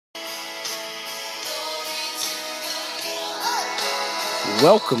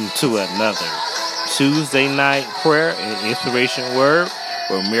Welcome to another Tuesday night prayer and inspiration word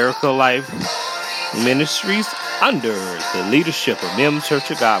for Miracle Life Ministries under the leadership of Mem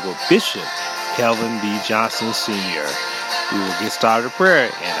Church of God with Bishop Kelvin B. Johnson Sr. We will get started prayer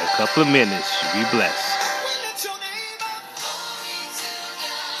in a couple of minutes. Be blessed.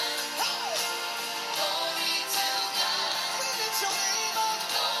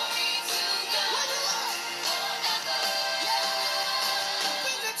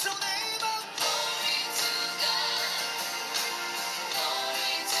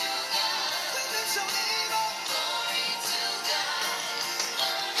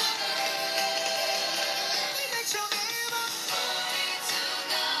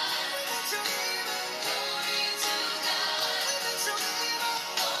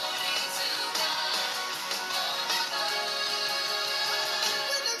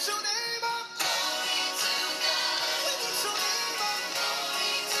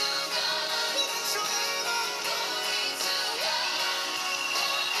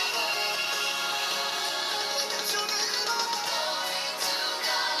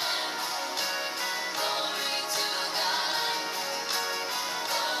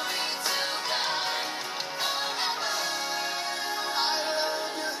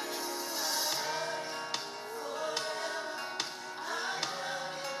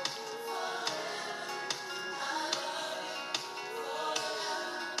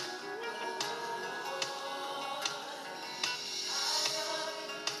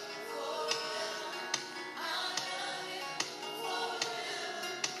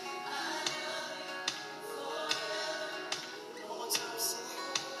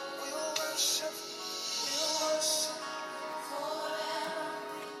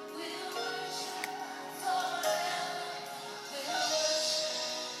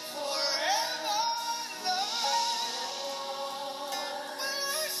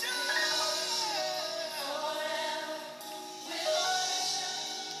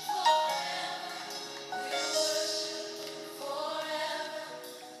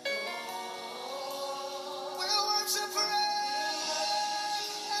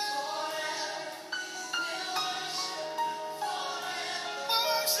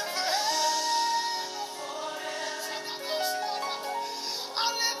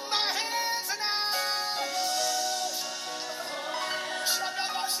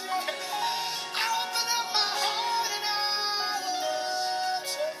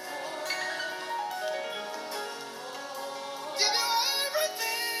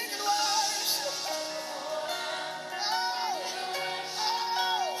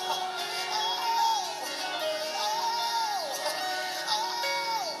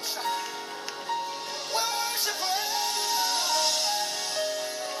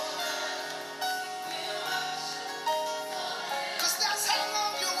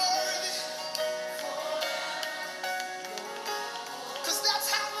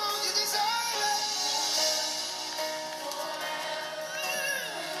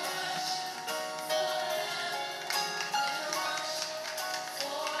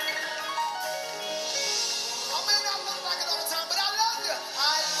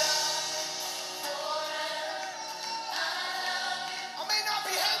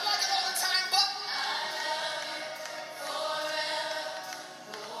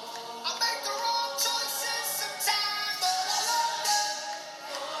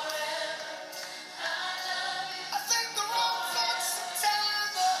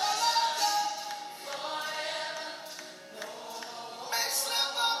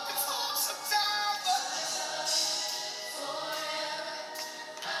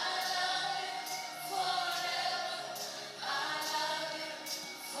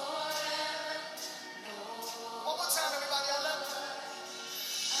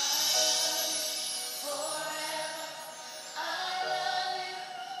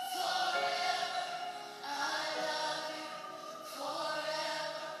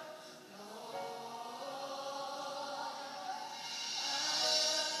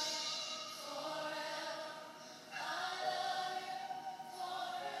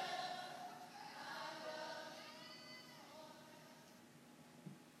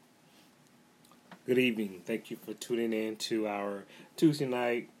 Good evening. Thank you for tuning in to our Tuesday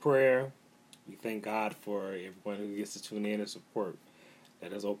night prayer. We thank God for everyone who gets to tune in and support.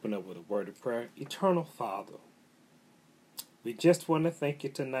 Let us open up with a word of prayer. Eternal Father, we just want to thank you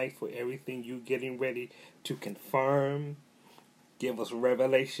tonight for everything you getting ready to confirm. Give us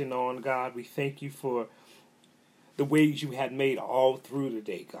revelation on, God. We thank you for the ways you had made all through the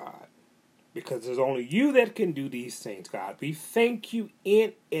day, God. Because there's only you that can do these things, God. We thank you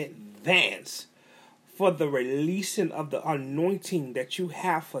in advance for the releasing of the anointing that you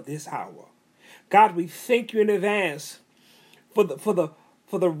have for this hour. God, we thank you in advance for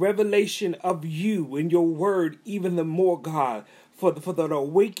the revelation of you and your word, even the more, God, for the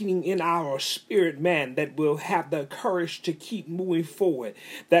awakening in our spirit, man, that will have the courage to keep moving forward,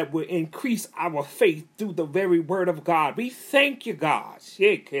 that will increase our faith through the very word of God. We thank you, God.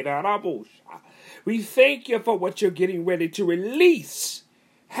 We thank you for what you're getting ready to release.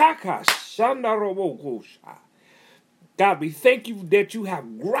 God, we thank you that you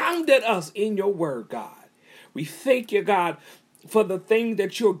have grounded us in your word, God. We thank you, God, for the thing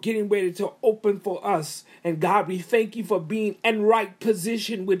that you're getting ready to open for us. And God, we thank you for being in right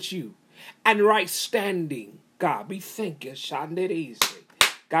position with you and right standing. God, we thank you.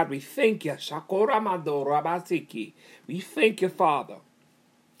 God, we thank you. We thank you, Father.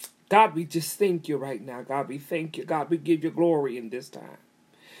 God, we just thank you right now. God, we thank you. God, we give you glory in this time.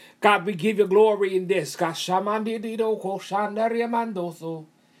 God, we give you glory in this. God, we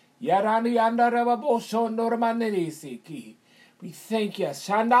thank you.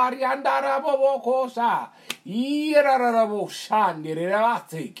 Shandari andara bobokosa. Irarabo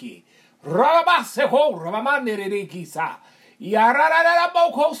shandirabaseki. Rabaseko ramandirikisa.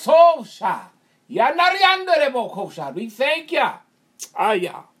 Yararaboko sosha. Yanariandarebokosha. We thank you.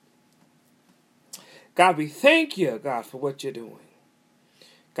 Yeah. God, we thank you, God, for what you're doing.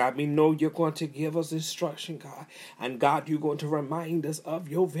 God, we know you're going to give us instruction, God. And God, you're going to remind us of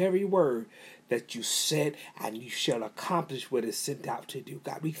your very word that you said, and you shall accomplish what is sent out to do.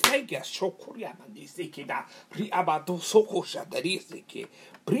 God, we thank you. We thank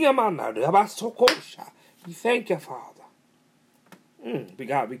you, Father.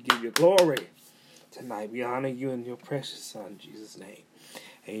 God, we give you glory. Tonight we honor you in your precious Son, Jesus' name.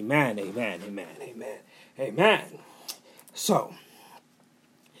 Amen, amen, amen, amen, amen. So,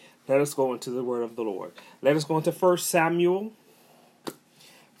 let us go into the word of the Lord. Let us go into 1 Samuel.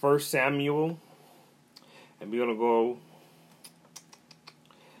 1 Samuel. And we're going to go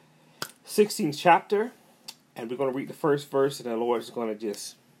 16th chapter. And we're going to read the first verse. And the Lord is going to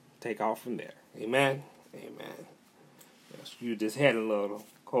just take off from there. Amen. Amen. Yes, you just had a little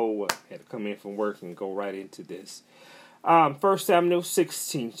cold. Had to come in from work and go right into this. 1 Samuel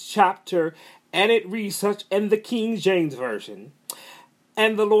 16th chapter. And it reads such in the King James Version.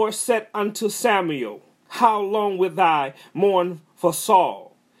 And the Lord said unto Samuel, how long wilt thou mourn for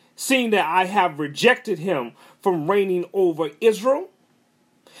Saul, seeing that I have rejected him from reigning over Israel?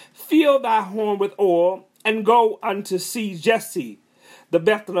 Fill thy horn with oil, and go unto see Jesse the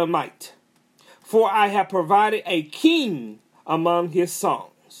Bethlehemite, for I have provided a king among his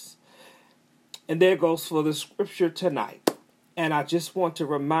sons. And there goes for the scripture tonight. And I just want to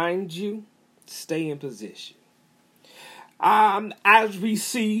remind you, stay in position. As we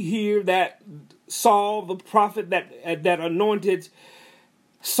see here that Saul, the prophet that anointed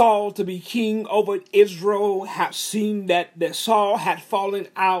Saul to be king over Israel, had seen that Saul had fallen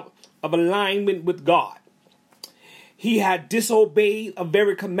out of alignment with God. He had disobeyed a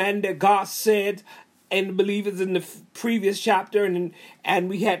very command that God said, and I believe it's in the previous chapter, and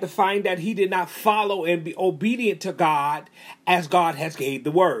we had to find that he did not follow and be obedient to God as God has gave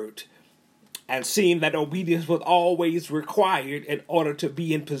the word. And seeing that obedience was always required in order to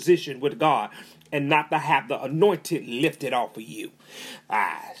be in position with God and not to have the anointed lifted off of you.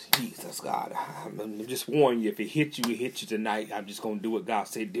 Jesus, God. I'm just warning you, if it hit you tonight. I'm just going to do what God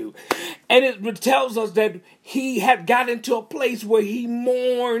said do. And it tells us that he had gotten to a place where he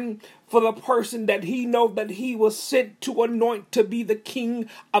mourned for the person that he know that he was sent to anoint to be the king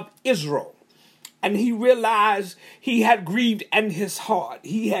of Israel. And he realized he had grieved in his heart.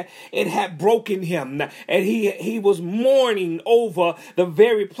 It had broken him. And he was mourning over the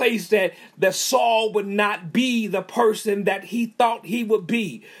very place that Saul would not be the person that he thought he would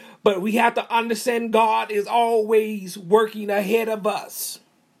be. But we have to understand God is always working ahead of us.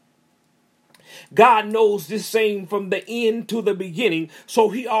 God knows this same from the end to the beginning. So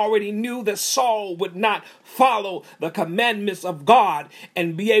he already knew that Saul would not follow the commandments of God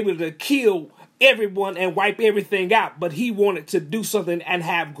and be able to kill everyone and wipe everything out, but he wanted to do something and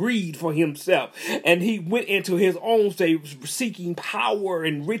have greed for himself, and he went into his own state seeking power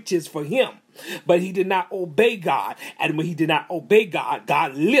and riches for him, but he did not obey God. And when he did not obey God,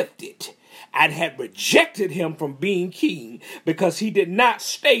 God lifted and had rejected him from being king because he did not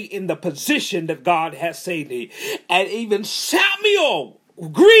stay in the position that God had said he. And even Samuel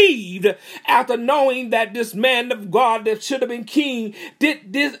grieved after knowing that this man of God that should have been king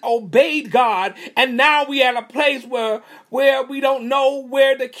disobeyed God, and now we at a place where we don't know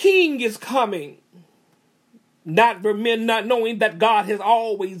where the king is coming, not knowing that God has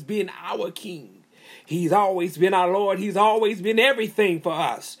always been our king. He's always been our Lord. He's always been everything for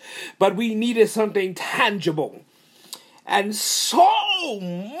us. But we needed something tangible. And Saul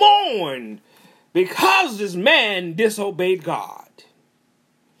mourned because this man disobeyed God.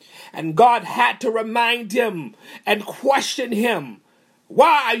 And God had to remind him and question him.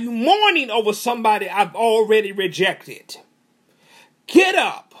 Why are you mourning over somebody I've already rejected? Get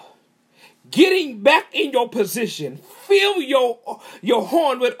up. Getting back in your position. Fill your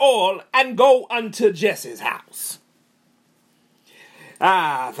horn with oil and go unto Jesse's house.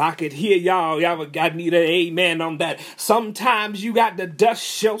 If I could hear y'all I need an amen on that. Sometimes you got to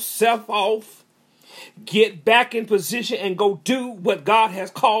dust yourself off. Get back in position and go do what God has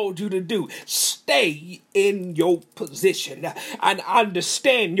called you to do. Stay in your position and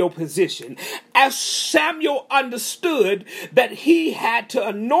understand your position. As Samuel understood that he had to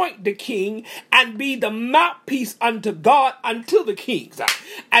anoint the king and be the mouthpiece unto God, unto the kings,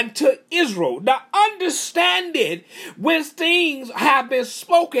 and to Israel. Now understand it, when things have been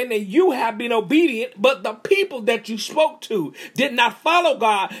spoken and you have been obedient, but the people that you spoke to did not follow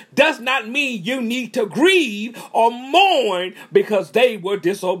God, does not mean you need to grieve or mourn because they were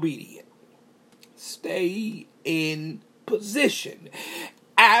disobedient. Stay in position.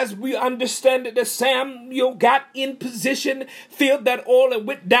 As we understand it, that Samuel got in position, filled that oil, and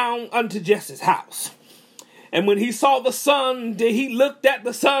went down unto Jesse's house. And when he saw the son, he looked at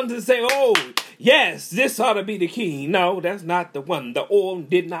the sons and said, oh, yes, this ought to be the king. No, that's not the one. The oil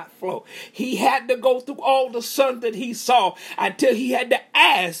did not flow. He had to go through all the sons that he saw until he had to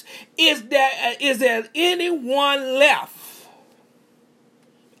ask, is there anyone left?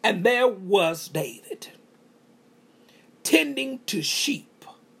 And there was David, tending to sheep,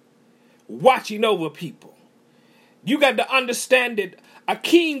 watching over people. You got to understand that a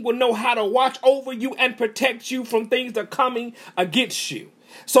king will know how to watch over you and protect you from things that are coming against you.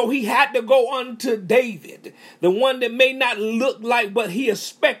 So he had to go unto David, the one that may not look like what he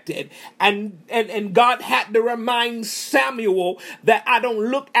expected. And God had to remind Samuel that I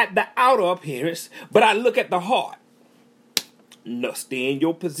don't look at the outer appearance, but I look at the heart. No, stay in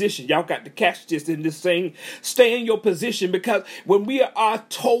your position. Y'all got to catch this in this thing. Stay in your position, because when we are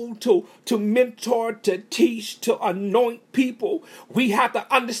told to mentor, to teach, to anoint people, we have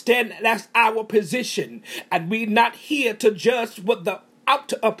to understand that that's our position. And we're not here to judge what the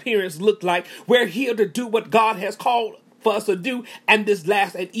outer appearance look like. We're here to do what God has called for us to do in this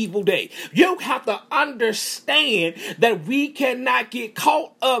last and evil day. You have to understand that we cannot get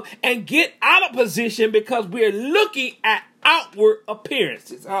caught up and get out of position because we're looking at outward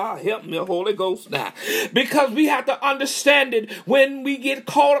appearances. Help me, Holy Ghost, now. Because we have to understand it, when we get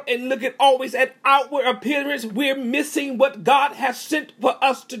caught up and looking always at outward appearance, we're missing what God has sent for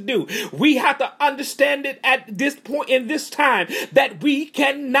us to do. We have to understand it at this point in this time that we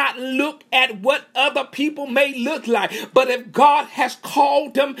cannot look at what other people may look like. But if God has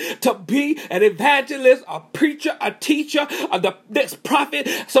called them to be an evangelist, a preacher, a teacher, the next prophet,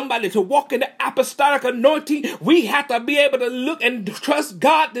 somebody to walk in the apostolic anointing, we have to be able to look and trust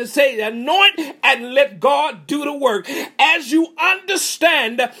God to say, anoint and let God do the work. As you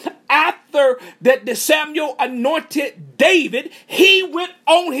understand, after that the Samuel anointed David, he went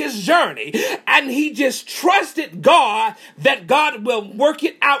on his journey and he just trusted God that God will work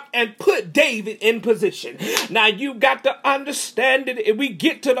it out and put David in position. Now you got to understand it. If we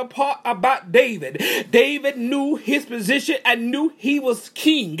get to the part about David, David knew his position and knew he was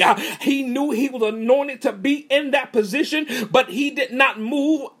king. He knew he was anointed to be in that position, but he did not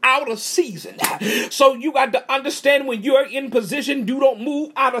move out of season. So you got to understand, when you're in position, you don't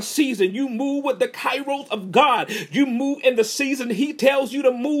move out of season. You move with the kairos of God. You move in the season he tells you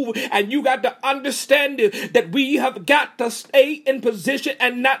to move. And you got to understand it, that we have got to stay in position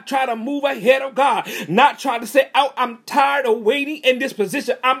and not try to move ahead of God. Not try to say, oh, I'm tired of waiting in this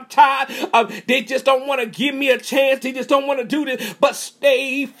position. I'm tired of, they just don't want to give me a chance. They just don't want to do this. But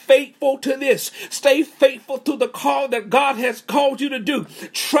stay faithful to this. Stay faithful to the call that God has called you to do.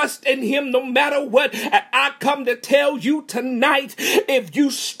 Trust in him no matter what. And I come to tell you tonight, if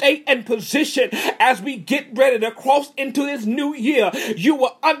you stay in position as we get ready to cross into this new year, you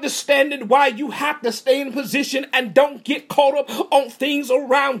will understand why you have to stay in position and don't get caught up on things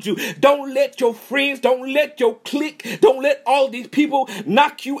around you. Don't let your friends, don't let your clique, don't let all these people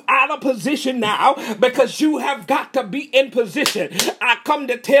knock you out of position now, because you have got to be in position. I come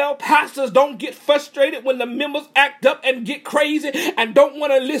to tell pastors, don't get frustrated when the members act up and get crazy and don't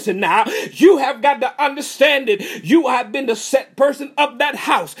want to listen now. You have got to understand it. You have been the set person of that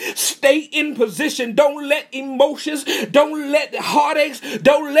house. Stay in position. Don't let emotions, don't let heartaches,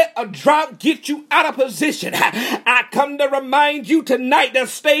 don't let a drought get you out of position. I come to remind you tonight to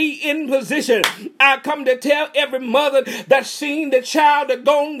stay in position. I come to tell every mother that's seen the child that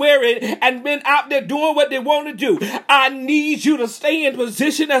gone weary and been out there doing what they want to do. I need you to stay in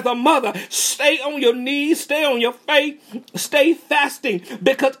position as a mother. Stay on your knees, stay on your faith, stay fasting,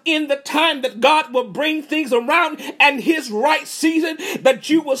 because in the time that God will bring things around and his right season, that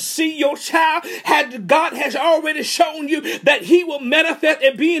you will see your child, God has already shown you that he will manifest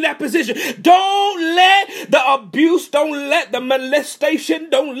and be in that position. Don't let the abuse, don't let the molestation,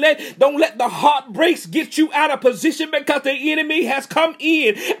 don't let the heartbreaks get you out of position, because the enemy has come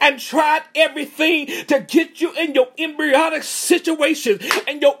in and tried everything to get you in your embryonic situations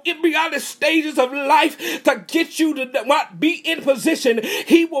and your embryonic stages of life to get you to not be in position.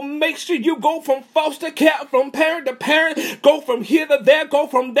 He will make sure you go from foster care, from parent to parent, go from here to there, go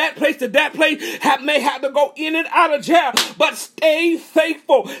from that place to that place, may have to go in and out of jail, but stay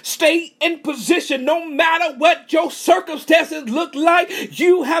faithful, stay in position. No matter what your circumstances look like,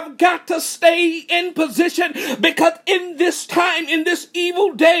 you have got to stay in position, because in this time, in this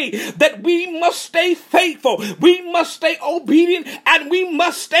evil day, that we must stay faithful, we must stay obedient, and we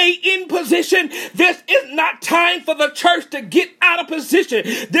must stay in position. This is not time for the church to get out of position.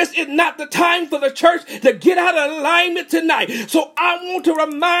 This is not the time for the church to get out of alignment tonight. So I want to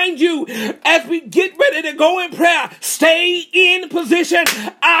remind you, as we get ready to go in prayer, stay in position.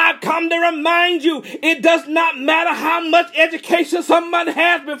 I come to remind you, it does not matter how much education someone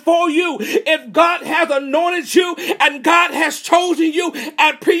has before you. If God has anointed you and God has chosen you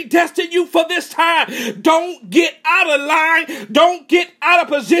and predestined you for this time, don't get out of line. Don't get out of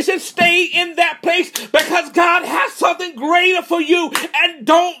position. Stay in that place, because God has something greater for you, and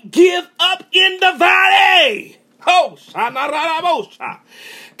don't give up in the valley. Oh,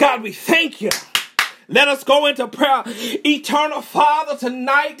 God, we thank you. Let us go into prayer. Eternal Father,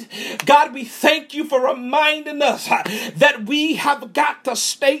 tonight, God, we thank you for reminding us that we have got to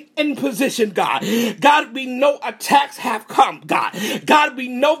stay in position, God. God, we know attacks have come, God. God, we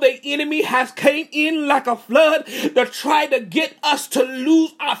know the enemy has came in like a flood to try to get us to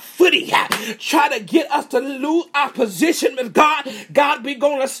lose our footing, try to get us to lose our position. But God, we're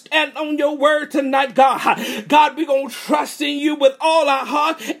going to stand on your word tonight, God. God, we're going to trust in you with all our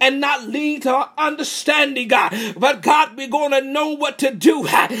heart and not lean to our understanding, God. But God, we're going to know what to do.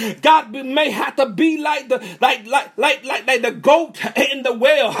 God, we may have to be like the goat in the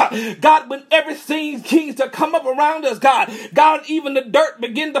well. God, when everything seems to come up around us, God, even the dirt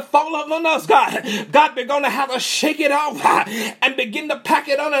begin to fall on us, God, we're going to have to shake it off and begin to pack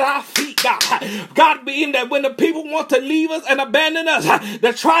it under our feet, God, being that when the people want to leave us and abandon us,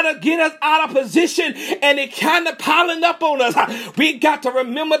 they try to get us out of position, and it kind of piling up on us, we got to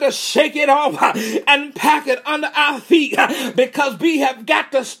remember to shake it off and pack it under our feet, because we have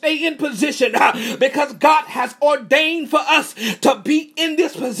got to stay in position, because God has ordained for us to be in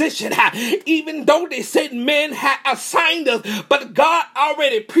this position, even though they said men had assigned us, but God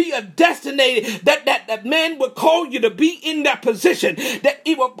already predestinated that man would call you to be in that position, that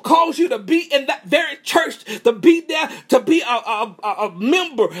he will cause you to be in that very church, to be there, to be a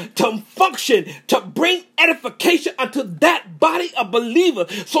member, to function, to bring edification unto that body of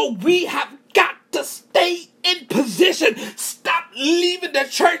believers. So we have got to stay in position. Stop leaving the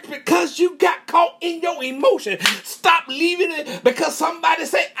church because you got caught in your emotion. Stop leaving it because somebody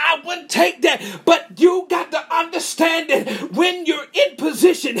say, I wouldn't take that. But you got to understand that when you're in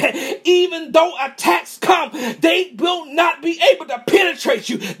position, even though attacks come, they will not be able to penetrate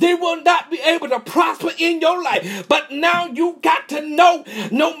you. They will not be able to prosper in your life. But now you got to know,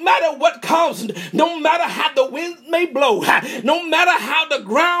 no matter what comes, no matter how the wind may blow, no matter how the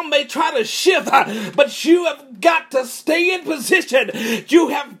ground may try to shift, but you have got to stay in position. You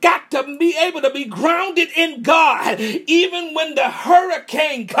have got to be able to be grounded in God, even when the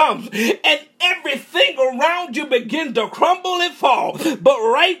hurricane comes and everything around you begins to crumble and fall. But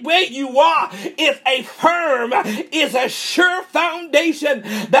right where you are is a firm, is a sure foundation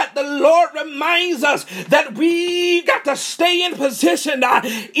that the Lord reminds us that we got to stay in position.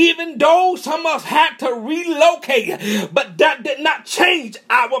 Even though some of us had to relocate, but that did not change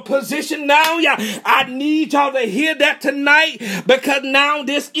our position now. I need y'all to hear that tonight, because now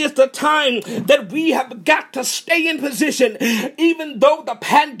this is the time that we have got to stay in position. Even though the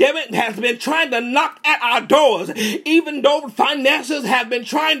pandemic has been trying to knock at our doors, even though finances have been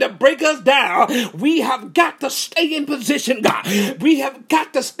trying to break us down, we have got to stay in position, God. We have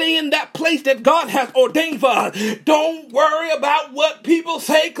got to stay in that place that God has ordained for us. Don't worry about what people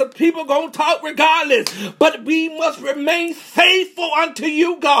say, because people going to talk regardless, but we must remain faithful unto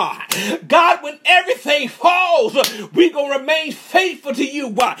you, God. God, when everything falls, we going to remain faithful to you.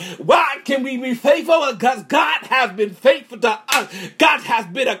 Why can we be faithful? Because God has been faithful to us. God has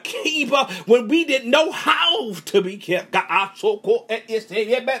been a keeper when we didn't know how to be kept. God, so cool.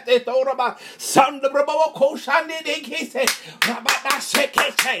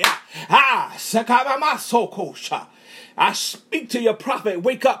 I speak to your prophet,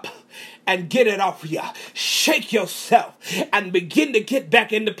 wake up and get it off you. Shake yourself and begin to get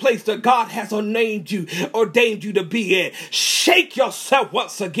back in the place that God has ordained you to be in. Shake yourself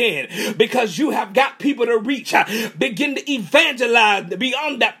once again, because you have got people to reach. Begin to evangelize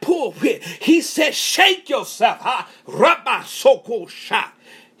beyond that pulpit. He said, shake yourself. Rabba soko sha.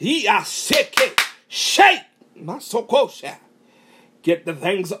 Shake my soko sha. Get the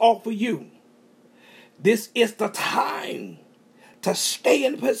things off of you. This is the time to stay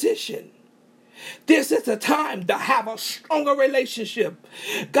in position. This is the time to have a stronger relationship.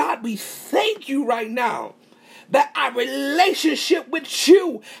 God, we thank you right now that our relationship with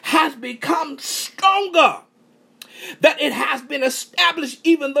you has become stronger. That it has been established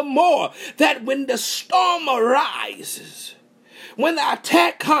even the more. That when the storm arises, when the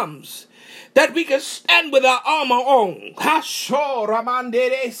attack comes, that we can stand with our armor on.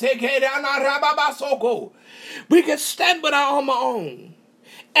 We can stand with our armor on.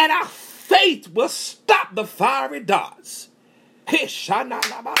 And our faith will stop the fiery darts.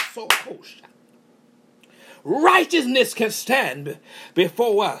 Righteousness can stand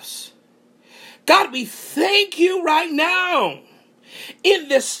before us. God, we thank you right now. In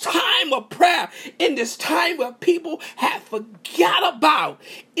this time of prayer, in this time where people have forgot about,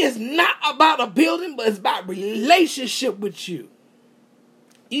 it's not about a building, but it's about relationship with you.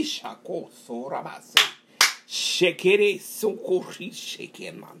 Shekere sokori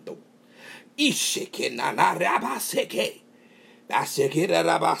sheke mando. Isheke nana raba seke. Aseke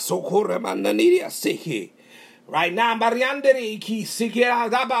raba sokora mandaniria seke. Right now, Mariandere ki seke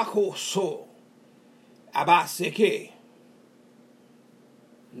rabako so. Abaseke.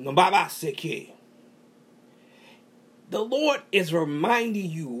 No baba seke. The Lord is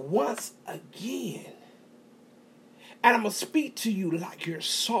reminding you once again. And I'm going to speak to you like you're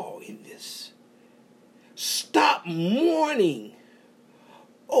Saul in this. Stop mourning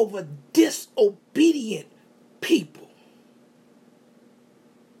over disobedient people.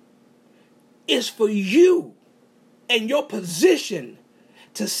 It's for you and your position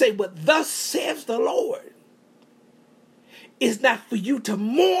to say what thus says the Lord. It's not for you to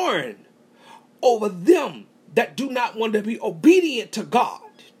mourn over them that do not want to be obedient to God.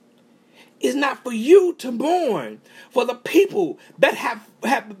 It's not for you to mourn for the people that have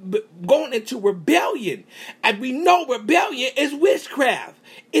gone into rebellion. And we know rebellion is witchcraft.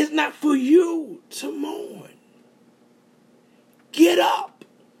 It's not for you to mourn. Get up.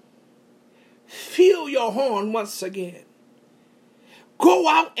 Feel your horn once again. Go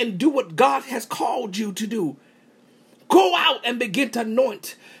out and do what God has called you to do. Go out and begin to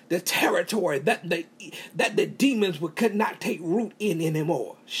anoint the territory that the demons could not take root in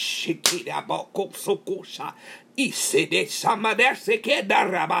anymore.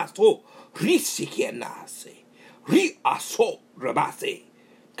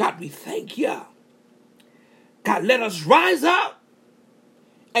 God, we thank you. God, let us rise up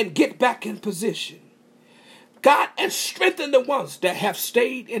and get back in position. God, and strengthen the ones that have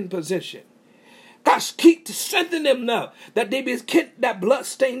stayed in position. God, keep to strengthen them up, that they be that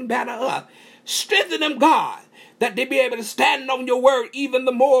blood-stained banner up. Strengthen them, God, that they be able to stand on your word even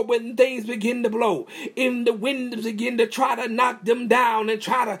the more when things begin to blow. In the winds begin to try to knock them down and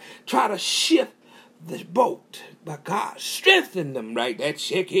try to shift the boat. But God, strengthen them right. That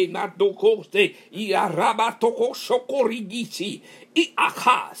sheke not do coste. Iaraba toko shokorigisi.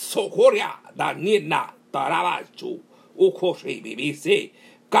 Iaka sokoria da nina tarabachu. Ukoshe bibisi.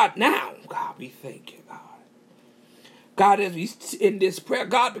 God, now, God, we thank you, God. God, as we in this prayer,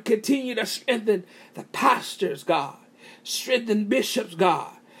 God, continue to strengthen the pastors, God. Strengthen bishops,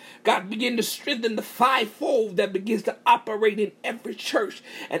 God. God, begin to strengthen the fivefold that begins to operate in every church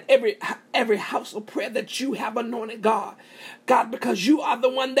and every house of prayer that you have anointed, God. God, because you are the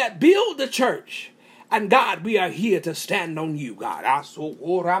one that build the church. And God, we are here to stand on you, God.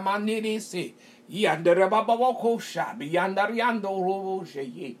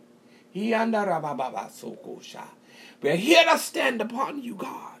 We are here to stand upon you,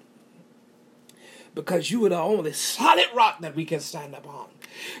 God, because you are the only solid rock that we can stand upon.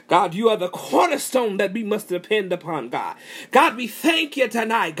 God, you are the cornerstone that we must depend upon, God. God, we thank you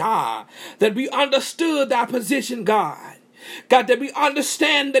tonight, God, that we understood our position, God. God, that we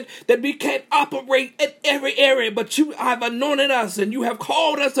understand that we can't operate in every area, but you have anointed us and you have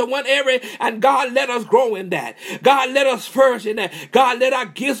called us to one area, and God, let us grow in that. God, let us flourish in that. God, let our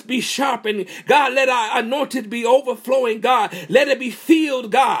gifts be sharpened. God, let our anointed be overflowing. God, let it be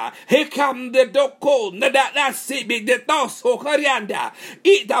filled, God. Here come the doko, that sibig, the toso, karianda,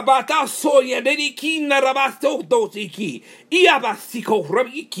 ita bata soya, the ikina rabasto dosiki, iabasiko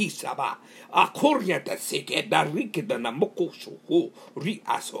rabiki saba.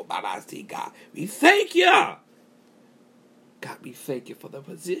 We thank you. God, we thank you for the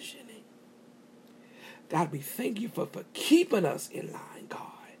positioning. God, we thank you for keeping us in line, God.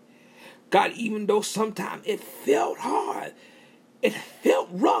 God, even though sometimes it felt hard, it felt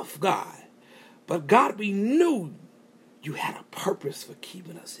rough, God. But God, we knew you had a purpose for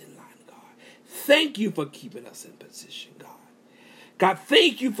keeping us in line, God. Thank you for keeping us in position, God. God,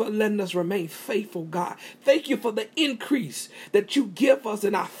 thank you for letting us remain faithful, God. Thank you for the increase that you give us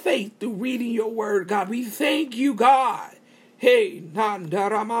in our faith through reading your word, God. We thank you, God. Hey,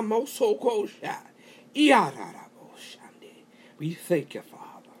 we thank you,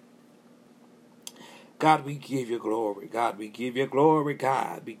 Father. God, we give you glory. God, we give you glory.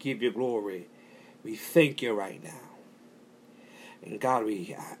 God, we give you glory. We thank you right now. And God,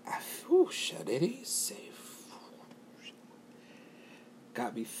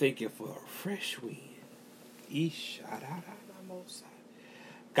 God, we thank you for a fresh wind.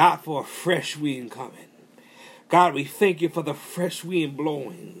 God, for a fresh wind coming. God, we thank you for the fresh wind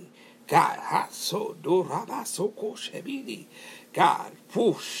blowing. God, God,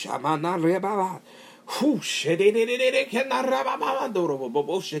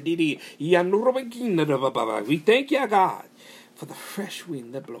 we thank you, God, for the fresh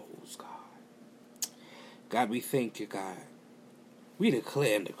wind that blows, God. God, we thank you, God. We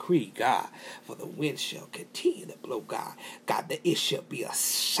declare and decree, God, for the wind shall continue to blow, God. God, that it shall be a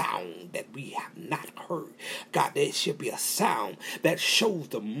sound that we have not heard. God, that it shall be a sound that shows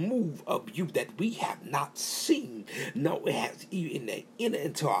the move of you that we have not seen. No, it has even entered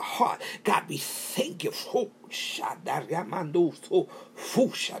into our heart. God, we thank you for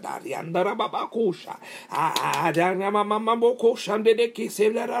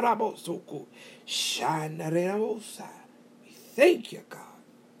thank you, God.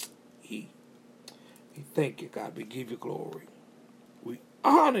 We thank you, God. We give you glory. We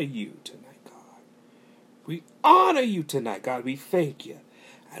honor you tonight, God. We honor you tonight, God. We thank you.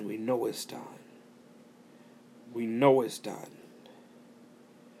 And we know it's done. We know it's done.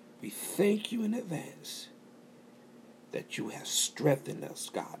 We thank you in advance that you have strengthened us,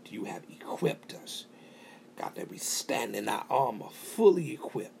 God. You have equipped us. God, that we stand in our armor fully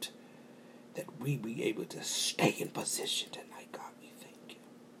equipped, that we be able to stay in position tonight.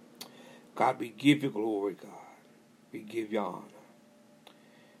 God, we give you glory, God. We give you honor.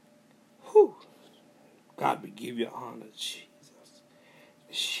 Whew. God, we give you honor, Jesus.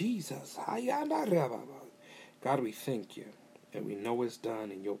 Jesus. God, we thank you. And we know it's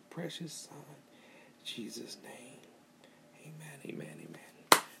done in your precious Son, Jesus' name. Amen, amen,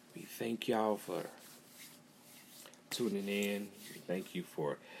 amen. We thank y'all for tuning in. We thank you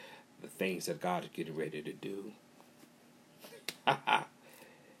for the things that God is getting ready to do.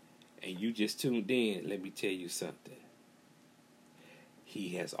 And you just tuned in, let me tell you something. He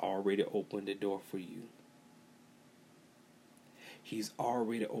has already opened the door for you. He's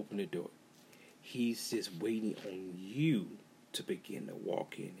already opened the door. He's just waiting on you to begin to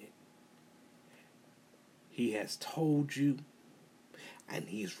walk in it. He has told you and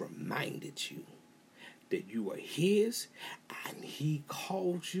he's reminded you that you are his, and he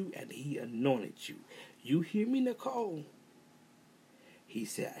called you and he anointed you. You hear me, Nicole? He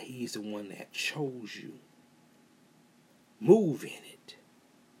said he's the one that chose you. Move in it.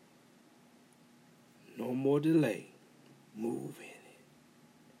 No more delay. Move in it.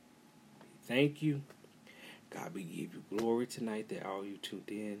 Thank you. God, we give you glory tonight that all you tuned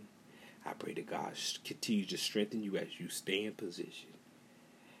in. I pray that God continues to strengthen you as you stay in position.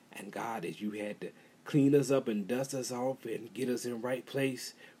 And God, as you had to clean us up and dust us off and get us in the right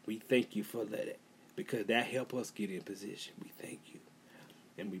place, we thank you for that, because that helped us get in position. We thank you.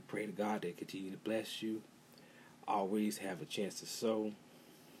 And we pray to God that continue to bless you. Always have a chance to sow.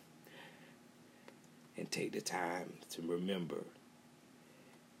 And take the time to remember.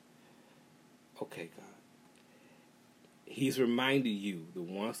 Okay, God. He's reminding you, the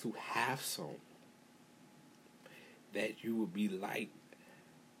ones who have sown, that you will be like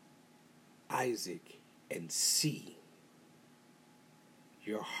Isaac and see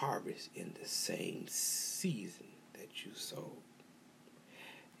your harvest in the same season that you sowed.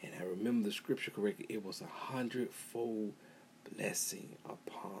 And I remember the scripture correctly, it was 100-fold blessing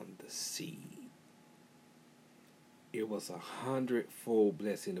upon the seed. It was 100-fold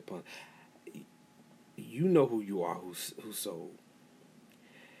blessing upon. You know who you are, who sold.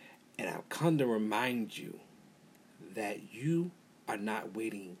 And I've come to remind you that you are not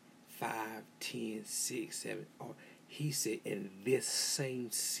waiting 5, 10, 6, 7. Or he said, in this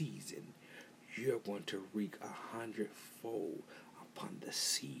same season, you're going to reap 100-fold upon the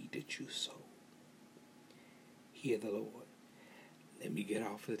seed that you sowed. Hear the Lord. Let me get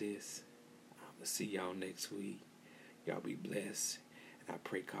off of this. I'm going to see y'all next week. Y'all be blessed. And I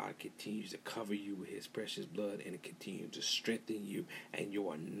pray God continues to cover you with his precious blood and continue to strengthen you and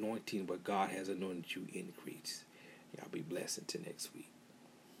your anointing, what God has anointed you, increase. Y'all be blessed until next week.